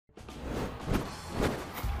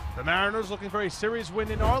The Mariners looking for a series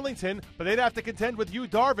win in Arlington, but they'd have to contend with Yu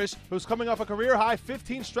Darvish, who's coming off a career-high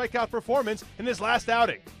 15 strikeout performance in his last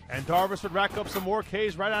outing. And Darvish would rack up some more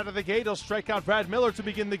Ks right out of the gate. He'll strike out Brad Miller to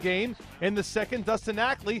begin the game. In the second, Dustin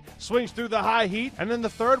Ackley swings through the high heat. And in the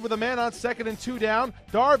third, with a man on second and 2 down,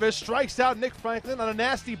 Darvish strikes out Nick Franklin on a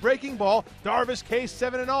nasty breaking ball. Darvish Ks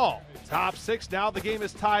 7 in all. Top 6 now. The game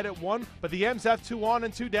is tied at 1, but the M's have 2 on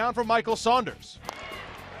and 2 down for Michael Saunders.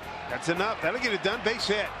 That's enough. That'll get it done. Base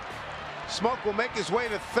hit. Smoke will make his way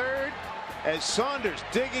to third as Saunders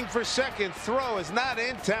digging for second. Throw is not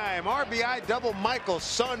in time. RBI double Michael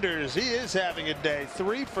Saunders. He is having a day.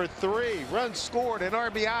 3 for 3. Runs scored and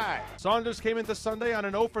RBI. Saunders came into Sunday on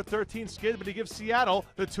an 0 for 13 skid, but he gives Seattle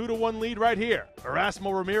the 2-1 lead right here.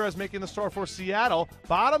 Erasmo Ramirez making the start for Seattle.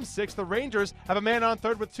 Bottom 6, the Rangers have a man on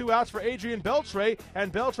third with 2 outs for Adrian Beltre,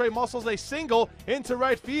 and Beltre muscles a single into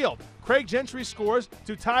right field. Craig Gentry scores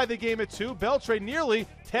to tie the game at 2. Beltre nearly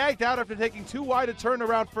tagged out after taking too wide a turn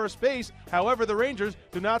around first base. However, the Rangers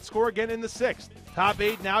do not score again in the 6th. Top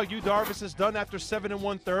 8 now. Yu Darvish is done after 7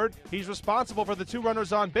 1/3. He's responsible for the 2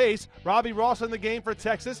 runners on base. Robbie Ross in the game for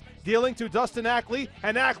Texas, dealing to Dustin Ackley,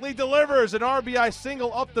 and Ackley delivers an RBI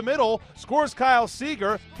single up the middle. Scores Kyle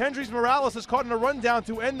Seager. Kendrys Morales is caught in a rundown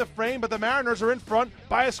to end the frame, but the Mariners are in front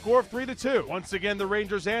by a score of 3-2. Once again, the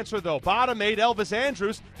Rangers answer though. Bottom 8, Elvis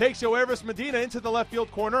Andrus takes Yoenis Medina into the left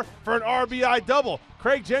field corner for an RBI double.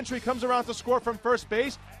 Craig Gentry comes around to score from first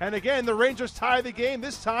base, and again, the Rangers tie the game.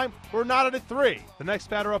 This time, we're knotted at 3. The next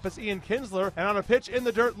batter up is Ian Kinsler, and on a pitch in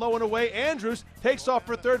the dirt, low and away, Andrus takes off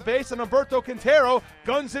for third base, and Humberto Quintero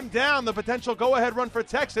guns him down. The potential go-ahead run for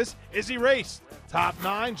Texas is erased. Top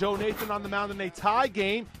 9, Joe Nathan on the mound in a tie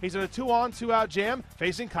game. He's in a 2-on, 2-out jam,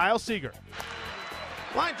 facing Kyle Seager.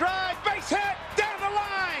 Line drive, base hit, down the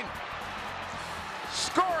line.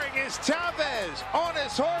 Scoring is Chavez. On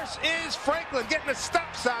his horse is Franklin, getting a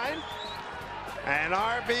stop sign. An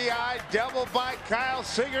RBI double by Kyle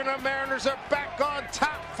Seager, and the Mariners are back on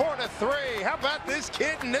top 4-3. How about this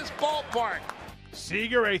kid in this ballpark?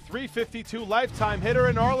 Seager, a .352 lifetime hitter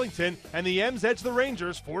in Arlington, and the M's edge the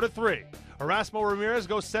Rangers 4-3. Erasmo Ramirez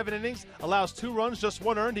goes 7 innings, allows 2 runs, just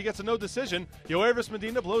 1 earned. He gets a no decision. Yoenis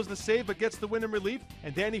Medina blows the save but gets the win in relief,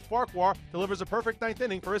 and Danny Farquhar delivers a perfect 9th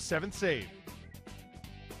inning for his 7th save.